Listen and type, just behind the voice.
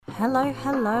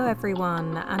Hello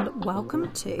everyone, and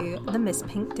welcome to the Miss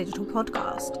Pink Digital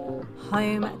Podcast,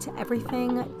 home to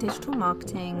everything digital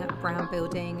marketing, brand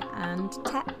building, and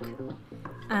tech.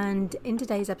 And in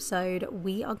today's episode,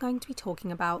 we are going to be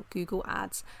talking about Google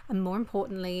Ads, and more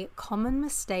importantly, common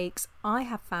mistakes I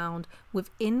have found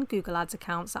within Google Ads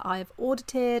accounts that I have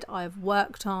audited, I have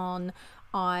worked on,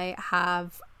 I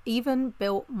have even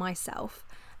built myself.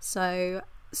 So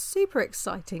super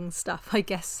exciting stuff, I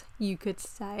guess you could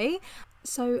say.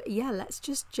 So yeah, let's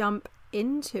just jump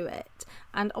into it.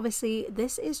 And obviously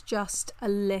this is just a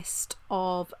list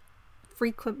of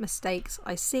frequent mistakes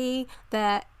I see.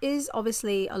 There is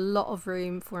obviously a lot of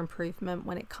room for improvement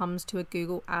when it comes to a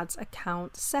Google Ads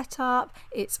account setup.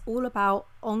 It's all about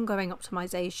ongoing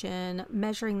optimization,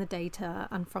 measuring the data,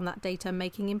 and from that data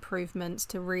making improvements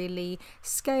to really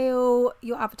scale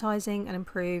your advertising and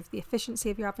improve the efficiency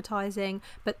of your advertising.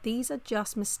 But these are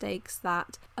just mistakes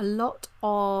that a lot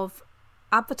of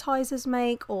advertisers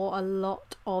make, or a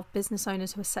lot of business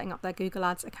owners who are setting up their Google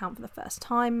Ads account for the first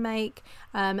time make,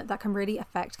 that can really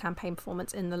affect campaign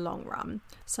performance in the long run.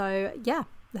 So yeah,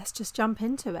 let's just jump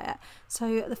into it.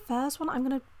 So the first one I'm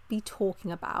going to be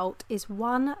talking about is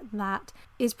one that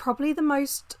is probably the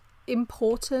most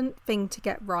important thing to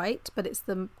get right, but it's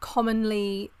the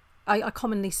I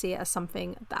commonly see it as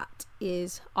something that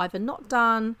is either not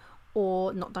done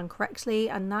or not done correctly,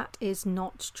 and that is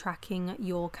not tracking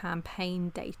your campaign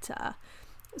data.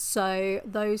 So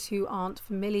those who aren't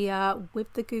familiar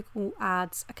with the Google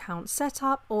Ads account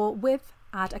setup or with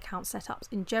ad account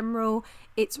setups in general,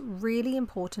 it's really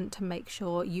important to make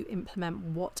sure you implement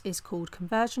what is called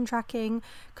conversion tracking.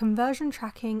 Conversion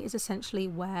tracking is essentially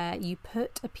where you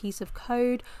put a piece of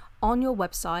code on your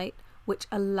website which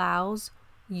allows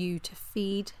you to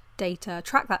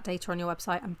track that data on your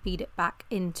website and feed it back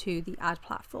into the ad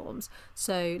platforms.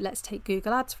 So let's take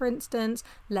Google Ads for instance.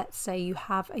 Let's say you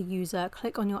have a user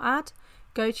click on your ad,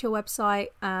 go to your website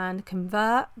and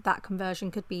convert. That conversion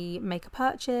could be make a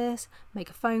purchase, make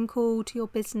a phone call to your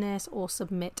business, or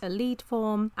submit a lead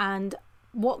form. And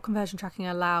what conversion tracking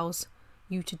allows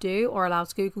you to do, or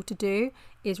allows Google to do,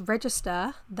 is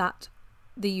register that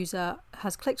the user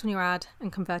has clicked on your ad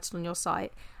and converted on your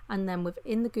site. And then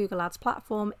within the Google Ads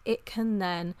platform, it can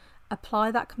then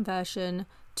apply that conversion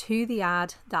to the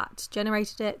ad that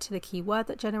generated it, to the keyword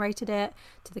that generated it,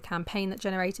 to the campaign that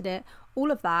generated it, all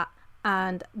of that.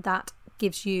 And that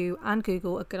gives you and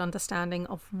Google a good understanding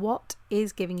of what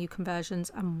is giving you conversions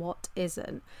and what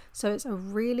isn't. So it's a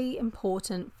really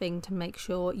important thing to make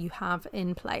sure you have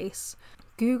in place.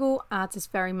 Google Ads is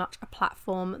very much a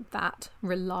platform that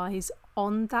relies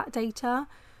on that data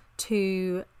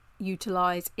to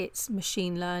utilize its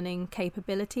machine learning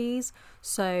capabilities.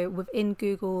 So within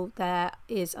Google, there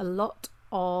is a lot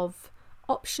of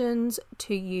options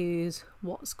to use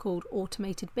what's called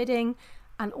automated bidding.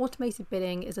 And automated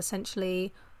bidding is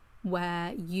essentially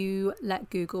where you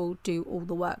let Google do all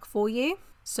the work for you.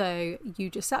 So you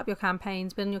just set up your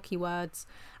campaigns, bid on your keywords,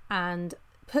 and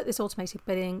put this automated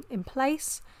bidding in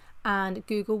place. And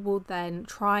Google will then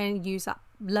try and use that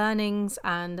learnings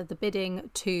and the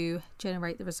bidding to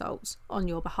generate the results on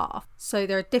your behalf. So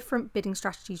there are different bidding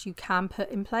strategies you can put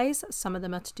in place. Some of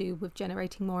them are to do with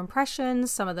generating more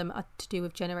impressions, some of them are to do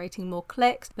with generating more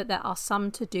clicks, but there are some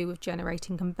to do with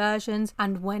generating conversions.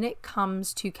 And when it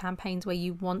comes to campaigns where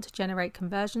you want to generate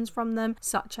conversions from them,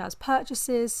 such as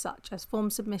purchases, such as form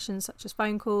submissions, such as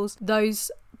phone calls, those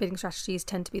bidding strategies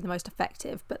tend to be the most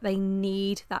effective, but they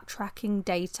need that tracking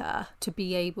data to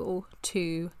be able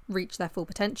to reach their full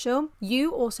potential.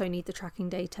 You also need the tracking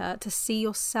data to see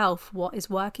yourself what is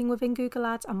working within Google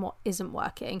Ads and what isn't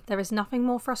working. There is nothing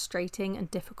more frustrating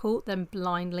and difficult than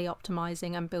blindly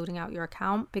optimizing and building out your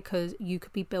account, because you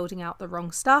could be building out the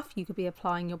wrong stuff, you could be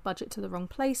applying your budget to the wrong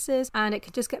places, and it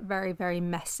could just get very, very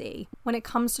messy. When it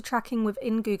comes to tracking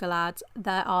within Google Ads,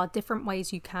 there are different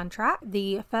ways you can track.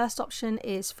 The first option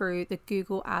is through the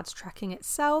Google Ads tracking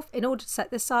itself. In order to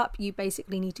set this up, you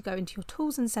basically need to go into your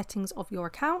tools and settings of your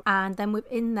account, and then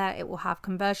within there it will have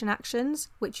conversion actions,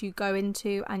 which you go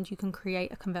into, and you can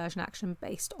create a conversion action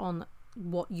based on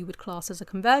what you would class as a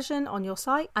conversion on your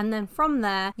site. And then from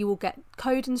there you will get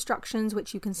code instructions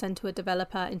which you can send to a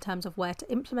developer in terms of where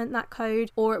to implement that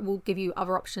code, or it will give you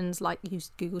other options like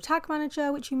use Google Tag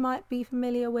Manager, which you might be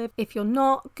familiar with. If you're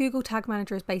not, Google Tag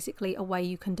Manager is basically a way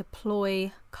you can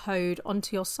deploy code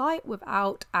onto your site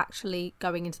without actually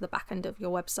going into the back end of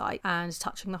your website and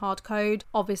touching the hard code.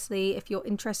 Obviously, if you're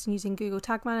interested in using Google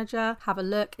Tag Manager, have a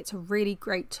look. It's a really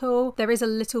great tool. There is a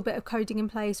little bit of coding in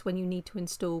place when you need to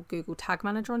install Google Tag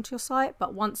Manager onto your site,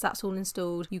 but once that's all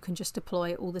installed, you can just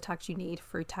deploy all the tags you need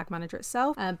through Tag Manager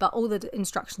itself. But all the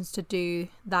instructions to do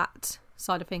that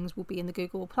side of things will be in the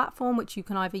Google platform, which you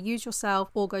can either use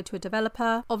yourself or go to a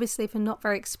developer. Obviously, if you're not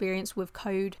very experienced with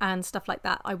code and stuff like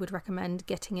that, I would recommend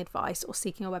getting advice or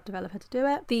seeking a web developer to do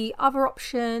it. The other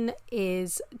option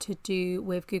is to do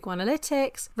with Google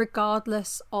Analytics.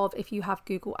 Regardless of if you have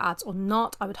Google Ads or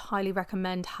not, I would highly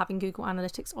recommend having Google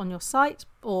Analytics on your site,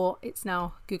 or it's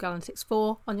now Google Analytics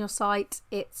 4 on your site.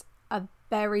 It's a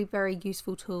very, very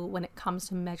useful tool when it comes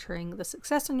to measuring the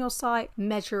success on your site,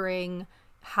 measuring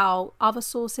how other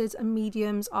sources and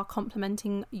mediums are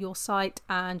complementing your site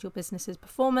and your business's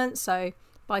performance. So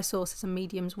by sources and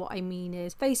mediums, what I mean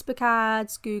is Facebook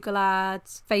ads, Google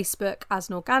ads, Facebook as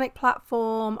an organic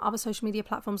platform, other social media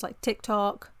platforms like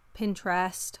TikTok,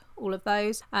 Pinterest, all of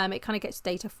those. It kind of gets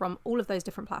data from all of those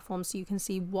different platforms, so you can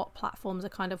see what platforms are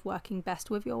kind of working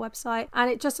best with your website, and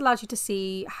it just allows you to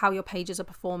see how your pages are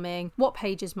performing, what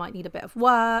pages might need a bit of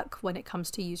work when it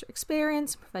comes to user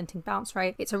experience, preventing bounce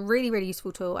rate. It's a really, really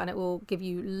useful tool, and it will give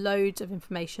you loads of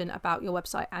information about your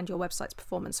website and your website's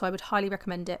performance, so I would highly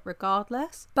recommend it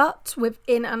regardless. But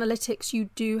within analytics, you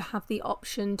do have the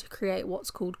option to create what's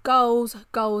called goals.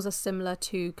 Goals are similar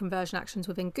to conversion actions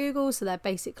within Google, so they're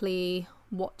basically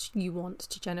what you want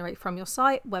to generate from your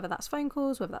site, whether that's phone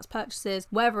calls, whether that's purchases,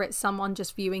 whether it's someone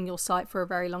just viewing your site for a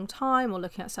very long time or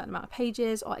looking at a certain amount of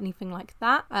pages or anything like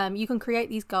that. You can create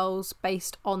these goals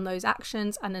based on those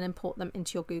actions and then import them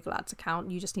into your Google Ads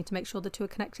account. You just need to make sure the two are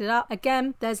connected up.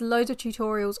 Again, there's loads of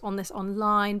tutorials on this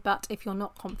online, but if you're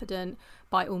not confident,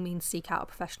 by all means seek out a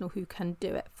professional who can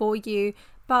do it for you.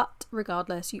 But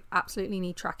regardless, you absolutely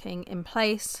need tracking in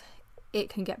place. It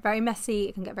can get very messy,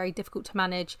 it can get very difficult to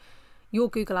manage your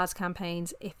Google Ads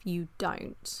campaigns if you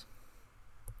don't.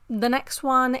 The next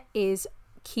one is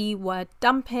keyword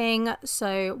dumping.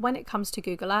 So when it comes to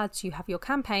Google Ads, you have your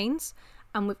campaigns,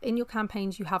 and within your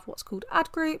campaigns you have what's called ad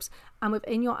groups, and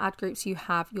within your ad groups you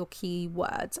have your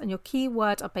keywords, and your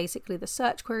keywords are basically the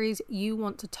search queries you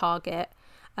want to target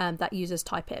that users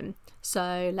type in.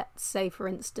 So let's say, for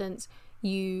instance,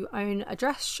 you own a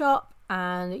dress shop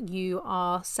and you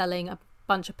are selling a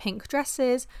bunch of pink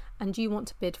dresses and you want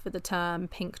to bid for the term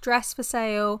pink dress for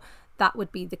sale. That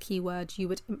would be the keyword you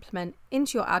would implement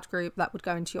into your ad group that would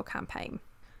go into your campaign.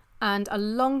 And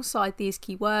alongside these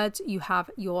keywords, you have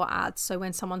your ads. So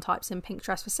when someone types in pink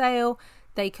dress for sale,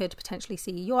 they could potentially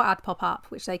see your ad pop up,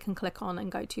 which they can click on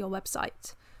and go to your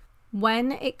website.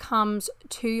 When it comes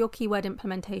to your keyword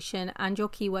implementation and your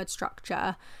keyword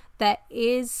structure,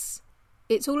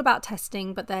 it's all about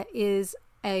testing, but there is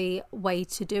a way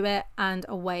to do it and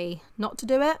a way not to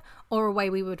do it, or a way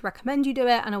we would recommend you do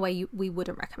it and a way we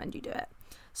wouldn't recommend you do it.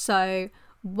 So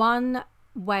one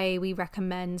way we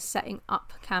recommend setting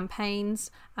up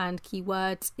campaigns and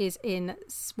keywords is in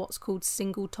what's called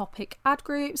single topic ad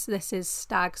groups. This is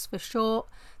STAGs for short.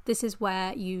 This is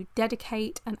where you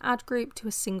dedicate an ad group to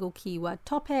a single keyword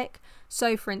topic.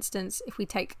 So for instance, if we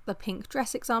take the pink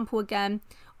dress example again,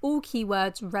 all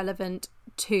keywords relevant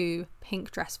to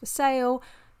pink dress for sale,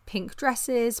 pink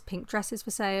dresses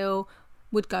for sale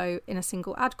would go in a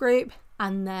single ad group.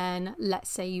 And then let's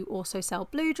say you also sell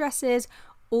blue dresses,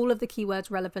 all of the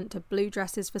keywords relevant to blue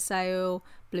dresses for sale,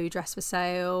 blue dress for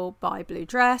sale, buy blue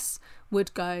dress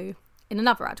would go in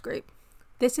another ad group.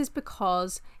 This is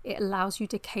because it allows you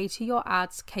to cater your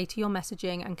ads, cater your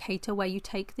messaging, and cater where you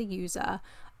take the user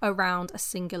around a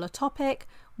singular topic,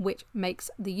 which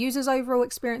makes the user's overall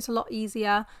experience a lot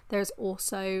easier. There's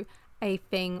also a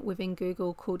thing within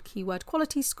Google called Keyword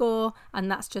Quality Score, and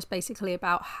that's just basically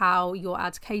about how your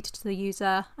ads cater to the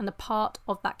user, and a part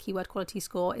of that Keyword Quality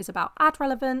Score is about ad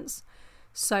relevance,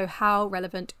 so how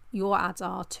relevant your ads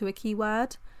are to a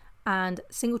keyword. And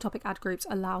single topic ad groups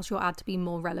allows your ad to be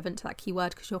more relevant to that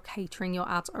keyword because you're catering your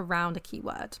ads around a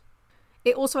keyword.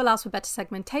 It also allows for better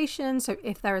segmentation, so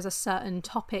if there is a certain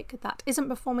topic that isn't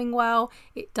performing well,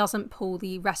 it doesn't pull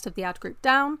the rest of the ad group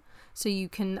down, so you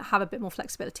can have a bit more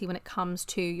flexibility when it comes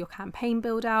to your campaign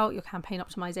build out, your campaign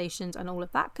optimizations, and all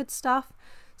of that good stuff.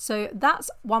 So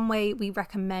that's one way we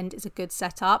recommend is a good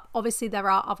setup. Obviously there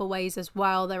are other ways as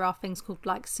well. There are things called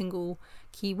like single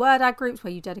keyword ad groups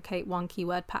where you dedicate one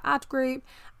keyword per ad group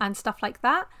and stuff like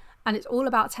that. And it's all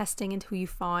about testing until you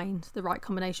find the right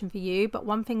combination for you. But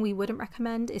one thing we wouldn't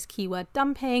recommend is keyword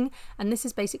dumping. And this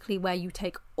is basically where you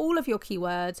take all of your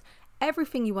keywords,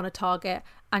 everything you want to target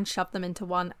and shove them into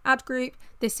one ad group.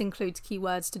 This includes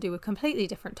keywords to do with completely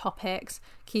different topics,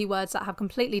 keywords that have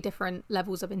completely different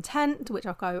levels of intent, which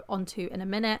I'll go onto in a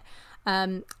minute.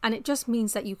 And it just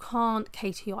means that you can't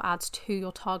cater your ads to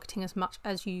your targeting as much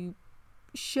as you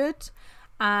should.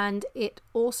 And it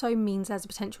also means there's a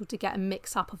potential to get a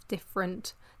mix up of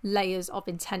different layers of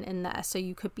intent in there. So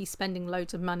you could be spending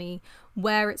loads of money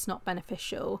where it's not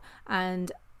beneficial,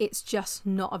 and it's just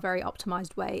not a very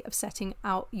optimized way of setting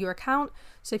out your account.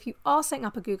 So if you are setting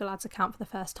up a Google Ads account for the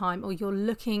first time, or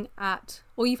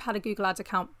you've had a Google Ads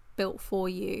account built for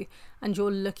you and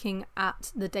you're looking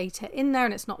at the data in there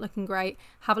and it's not looking great,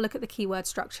 have a look at the keyword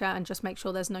structure and just make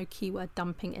sure there's no keyword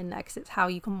dumping in there, because it's how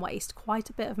you can waste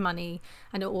quite a bit of money,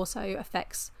 and it also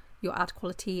affects your ad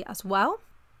quality as well.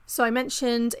 So I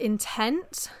mentioned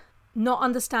intent. Not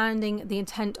understanding the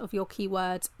intent of your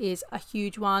keywords is a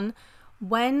huge one.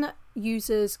 When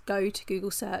users go to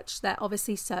Google search, they're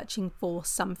obviously searching for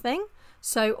something.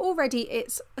 So already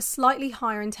it's a slightly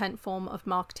higher intent form of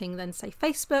marketing than, say,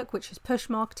 Facebook, which is push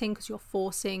marketing, because you're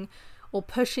forcing or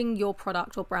pushing your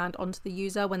product or brand onto the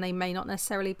user when they may not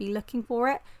necessarily be looking for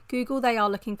it. Google, they are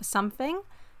looking for something.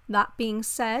 That being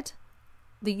said,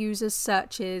 the user's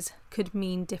searches could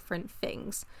mean different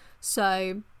things.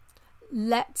 So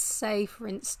let's say, for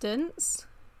instance,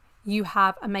 you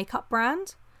have a makeup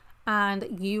brand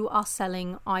and you are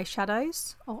selling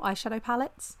eyeshadows or eyeshadow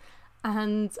palettes,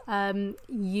 and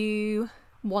you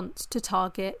want to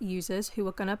target users who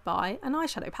are going to buy an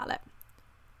eyeshadow palette.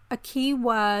 A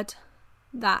keyword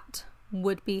that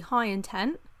would be high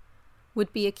intent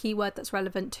would be a keyword that's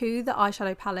relevant to the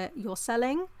eyeshadow palette you're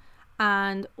selling,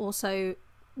 and also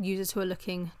users who are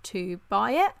looking to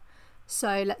buy it.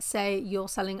 So let's say you're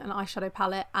selling an eyeshadow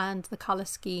palette and the color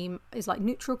scheme is like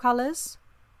neutral colors.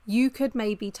 You could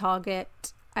maybe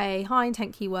target a high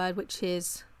intent keyword, which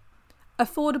is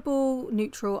affordable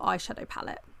neutral eyeshadow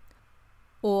palette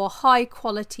or high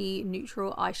quality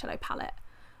neutral eyeshadow palette.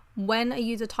 When a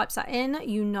user types that in,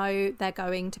 you know they're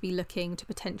going to be looking to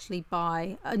potentially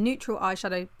buy a neutral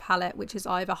eyeshadow palette, which is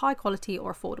either high quality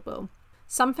or affordable.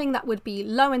 Something that would be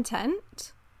low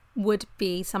intent would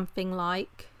be something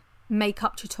like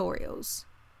makeup tutorials.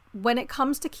 When it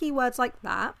comes to keywords like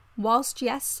that, whilst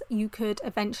yes, you could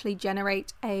eventually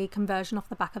generate a conversion off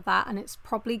the back of that, and it's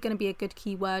probably going to be a good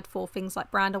keyword for things like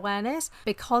brand awareness,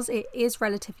 because it is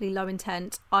relatively low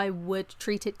intent, I would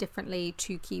treat it differently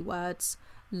to keywords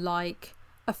like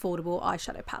affordable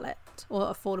eyeshadow palette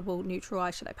or affordable neutral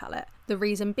eyeshadow palette. The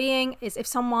reason being is if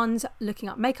someone's looking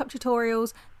up makeup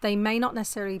tutorials, they may not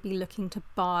necessarily be looking to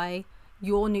buy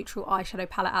your neutral eyeshadow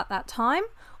palette at that time,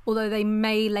 although they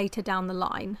may later down the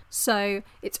line. So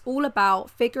it's all about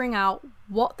figuring out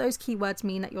what those keywords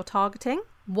mean that you're targeting,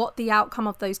 what the outcome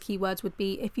of those keywords would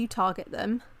be if you target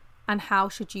them, and how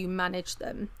should you manage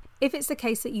them. If it's the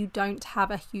case that you don't have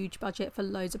a huge budget for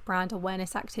loads of brand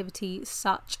awareness activity,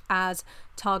 such as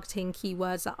targeting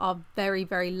keywords that are very,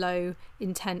 very low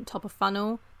intent top of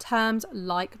funnel, terms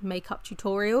like makeup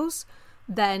tutorials,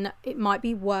 then it might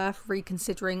be worth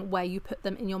reconsidering where you put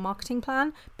them in your marketing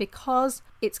plan, because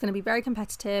it's going to be very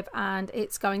competitive and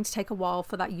it's going to take a while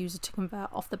for that user to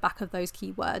convert off the back of those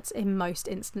keywords in most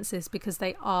instances, because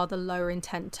they are the lower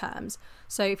intent terms.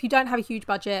 So if you don't have a huge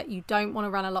budget, you don't want to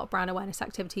run a lot of brand awareness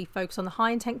activity, focus on the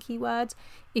high intent keywords.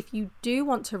 If you do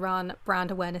want to run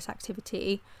brand awareness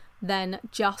activity, then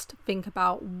just think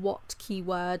about what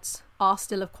keywords are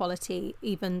still of quality,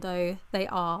 even though they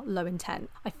are low intent.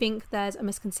 I think there's a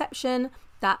misconception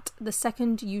that the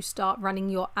second you start running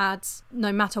your ads,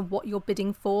 no matter what you're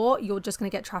bidding for, you're just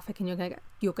going to get traffic and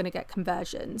you're going to get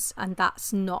conversions. And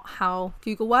that's not how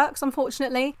Google works,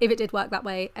 unfortunately. If it did work that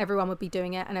way, everyone would be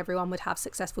doing it and everyone would have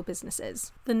successful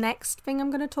businesses. The next thing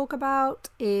I'm going to talk about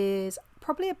is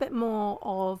probably a bit more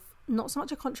of not so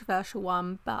much a controversial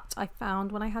one, but I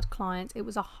found when I had clients, it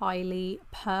was a highly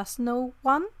personal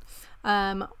one,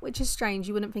 which is strange.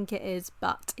 You wouldn't think it is,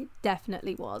 but it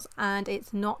definitely was. And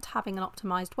it's not having an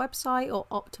optimized website or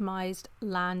optimized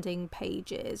landing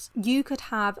pages. You could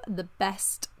have the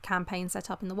best campaign set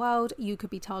up in the world. You could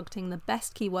be targeting the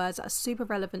best keywords that are super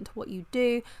relevant to what you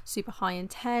do, super high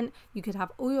intent. You could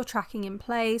have all your tracking in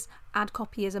place. Ad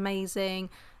copy is amazing.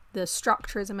 The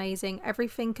structure is amazing.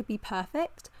 Everything could be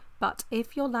perfect. But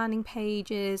if your landing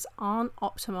pages aren't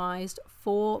optimized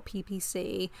for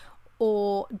PPC,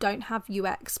 or don't have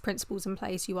UX principles in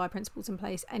place, UI principles in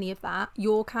place, any of that,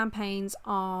 your campaigns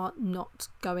are not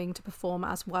going to perform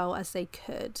as well as they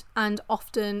could. And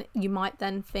often you might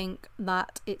then think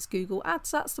that it's Google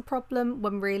Ads that's the problem,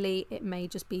 when really it may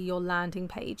just be your landing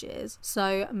pages.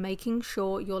 So making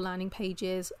sure your landing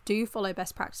pages do follow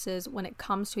best practices when it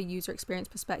comes to a user experience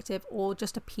perspective or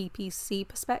just a PPC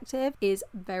perspective is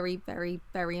very, very,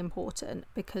 very important,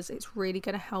 because it's really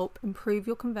going to help improve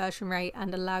your conversion rate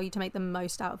and allow you to make the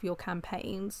most out of your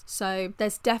campaigns. So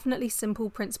there's definitely simple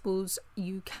principles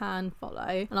you can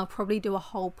follow, and I'll probably do a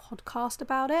whole podcast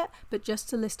about it, but just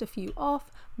to list a few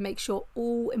off, make sure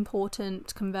all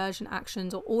important conversion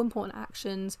actions or all important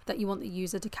actions that you want the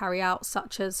user to carry out,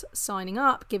 such as signing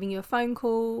up, giving you a phone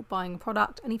call, buying a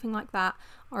product, anything like that,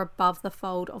 are above the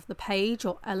fold of the page,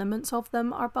 or elements of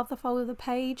them are above the fold of the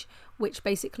page, which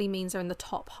basically means they're in the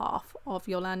top half of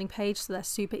your landing page, so they're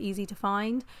super easy to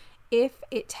find. If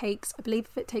it takes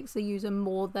the user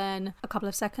more than a couple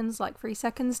of seconds, like 3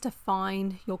 seconds, to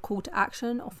find your call to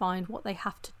action or find what they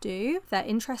have to do, if they're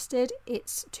interested,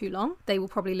 it's too long. They will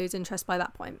probably lose interest by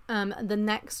that point. The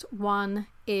next one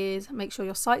is make sure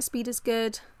your site speed is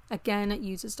good. Again,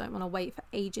 users don't want to wait for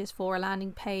ages for a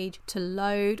landing page to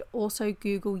load. Also,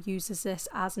 Google uses this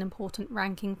as an important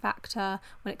ranking factor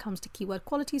when it comes to keyword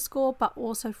quality score, but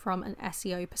also from an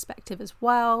SEO perspective as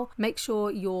well. Make sure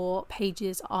your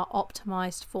pages are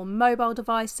optimized for mobile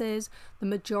devices. The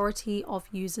majority of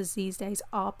users these days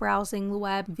are browsing the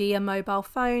web via mobile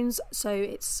phones, so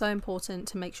it's so important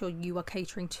to make sure you are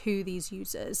catering to these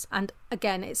users. And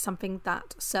again, it's something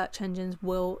that search engines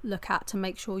will look at to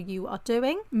make sure you are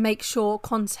doing. Make sure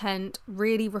content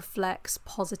really reflects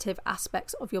positive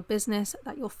aspects of your business,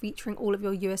 that you're featuring all of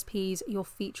your USPs, you're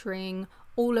featuring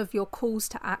all of your calls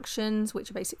to actions, which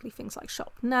are basically things like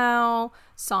shop now,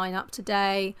 sign up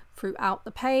today, throughout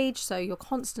the page. So you're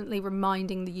constantly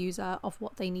reminding the user of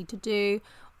what they need to do.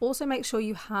 Also make sure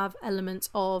you have elements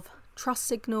of trust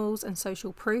signals and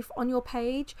social proof on your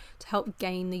page to help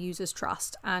gain the user's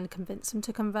trust and convince them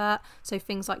to convert. So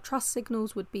things like trust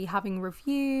signals would be having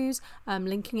reviews,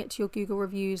 linking it to your Google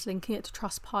reviews, linking it to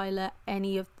Trustpilot,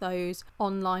 any of those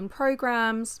online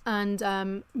programs,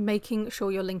 and making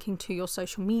sure you're linking to your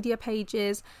social media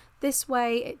pages. This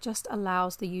way, it just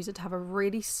allows the user to have a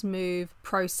really smooth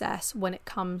process when it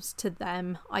comes to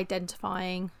them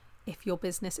identifying if your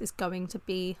business is going to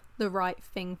be the right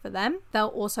thing for them. They'll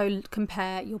also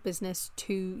compare your business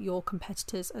to your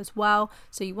competitors as well.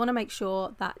 So you want to make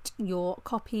sure that your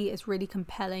copy is really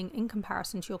compelling in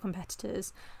comparison to your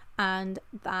competitors, and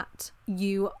that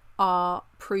you are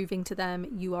proving to them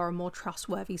you are a more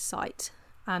trustworthy site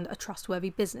and a trustworthy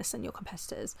business than your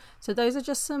competitors. So those are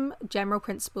just some general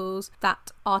principles that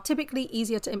are typically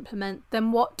easier to implement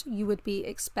than what you would be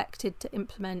expected to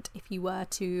implement if you were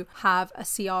to have a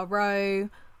CRO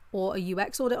or a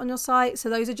UX audit on your site.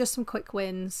 So those are just some quick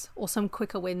wins, or some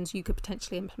quicker wins you could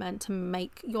potentially implement to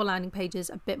make your landing pages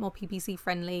a bit more PPC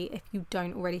friendly if you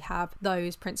don't already have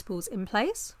those principles in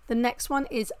place. The next one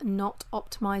is not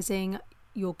optimizing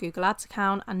your Google Ads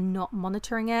account and not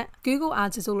monitoring it. Google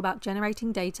Ads is all about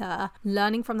generating data,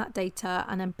 learning from that data,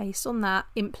 and then based on that,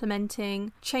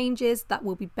 implementing changes that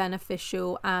will be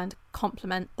beneficial and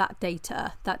complement that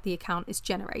data that the account is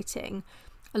generating.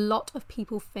 A lot of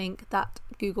people think that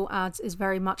Google Ads is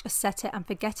very much a set it and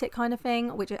forget it kind of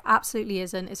thing, which it absolutely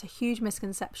isn't. It's a huge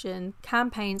misconception.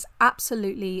 Campaigns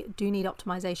absolutely do need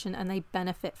optimization, and they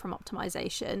benefit from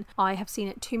optimization. I have seen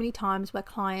it too many times where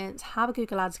clients have a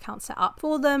Google Ads account set up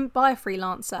for them by a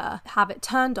freelancer, have it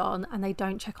turned on, and they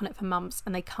don't check on it for months,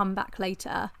 and they come back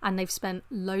later and they've spent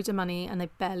loads of money and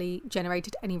they've barely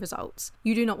generated any results.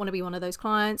 You do not want to be one of those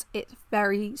clients. It's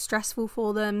very stressful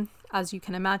for them, as you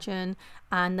can imagine,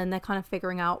 and then they're kind of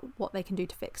figuring out what they can do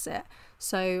to fix it.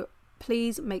 So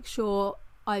please make sure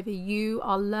either you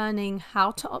are learning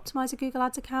how to optimize a Google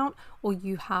Ads account, or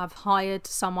you have hired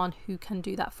someone who can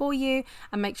do that for you,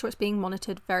 and make sure it's being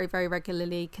monitored very, very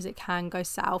regularly, because it can go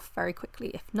south very quickly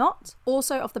if not.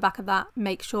 Also, off the back of that,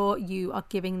 make sure you are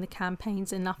giving the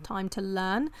campaigns enough time to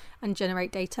learn and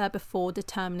generate data before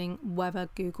determining whether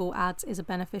Google Ads is a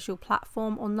beneficial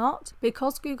platform or not.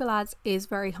 Because Google Ads is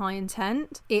very high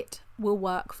intent, it will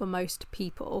work for most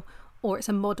people, or it's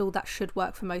a model that should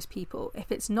work for most people.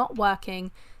 If it's not working,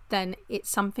 then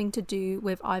it's something to do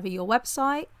with either your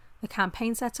website, the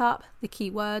campaign setup, the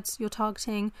keywords you're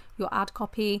targeting, your ad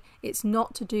copy. It's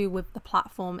not to do with the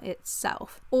platform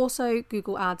itself. Also,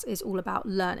 Google Ads is all about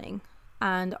learning.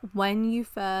 And when you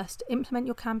first implement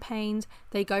your campaigns,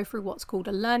 they go through what's called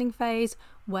a learning phase,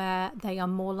 where they are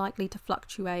more likely to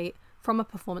fluctuate from a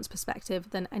performance perspective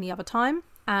than any other time.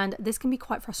 And this can be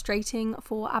quite frustrating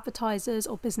for advertisers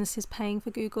or businesses paying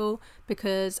for Google,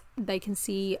 because they can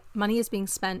see money is being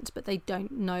spent, but they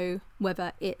don't know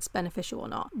whether it's beneficial or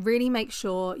not. Really make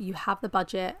sure you have the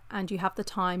budget and you have the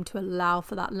time to allow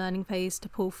for that learning phase to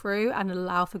pull through and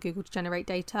allow for Google to generate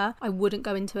data. I wouldn't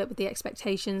go into it with the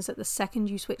expectations that the second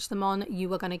you switch them on,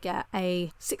 you are going to get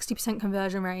a 60%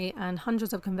 conversion rate and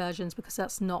hundreds of conversions, because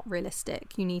that's not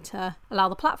realistic. You need to allow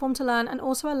the platform to learn, and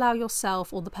also allow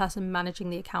yourself or the person managing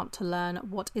the account to learn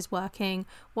what is working,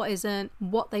 what isn't,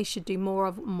 what they should do more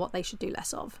of, and what they should do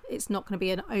less of. It's not going to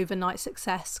be an overnight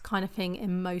success kind of thing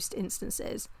in most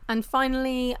instances. And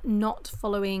finally, not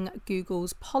following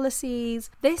Google's policies.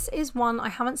 This is one I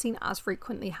haven't seen as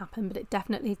frequently happen, but it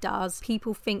definitely does.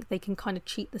 People think they can kind of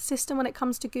cheat the system when it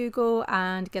comes to Google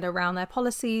and get around their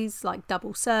policies, like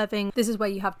double serving. This is where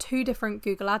you have two different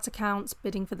Google Ads accounts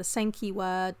bidding for the same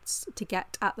keywords to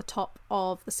get at the top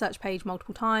of the search page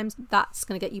multiple times. That's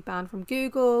going to get you banned from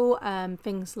Google.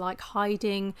 Things like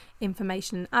hiding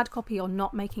information in ad copy, or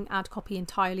not making ad copy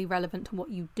entirely relevant to what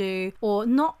you do, or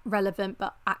not relevant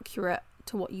but accurate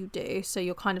to what you do. So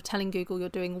you're kind of telling Google you're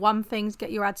doing one thing to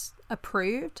get your ads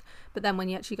approved, but then when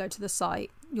you actually go to the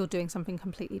site, you're doing something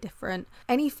completely different.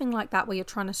 Anything like that where you're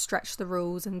trying to stretch the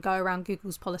rules and go around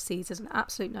Google's policies is an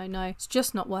absolute no-no. It's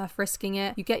just not worth risking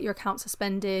it. You get your account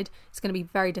suspended. It's going to be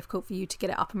very difficult for you to get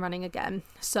it up and running again.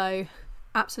 So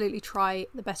absolutely try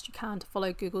the best you can to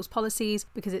follow Google's policies,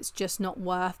 because it's just not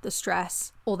worth the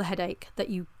stress or the headache that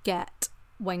you get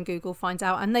when Google finds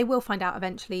out. And they will find out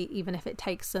eventually, even if it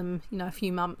takes them, a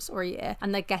few months or a year,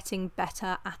 and they're getting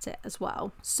better at it as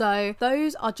well. So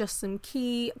those are just some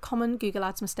key common Google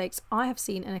Ads mistakes I have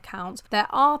seen in accounts. There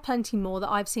are plenty more that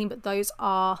I've seen, but those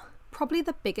are probably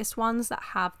the biggest ones that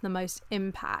have the most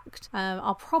impact.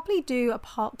 I'll probably do a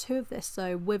part 2 of this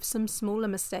though, with some smaller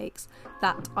mistakes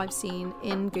that I've seen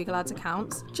in Google Ads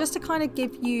accounts, just to kind of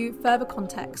give you further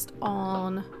context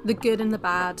on the good and the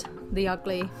bad, the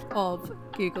ugly of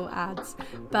Google Ads.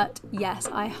 But yes,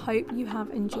 I hope you have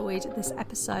enjoyed this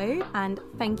episode, and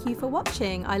thank you for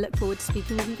watching. I look forward to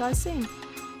speaking with you guys soon.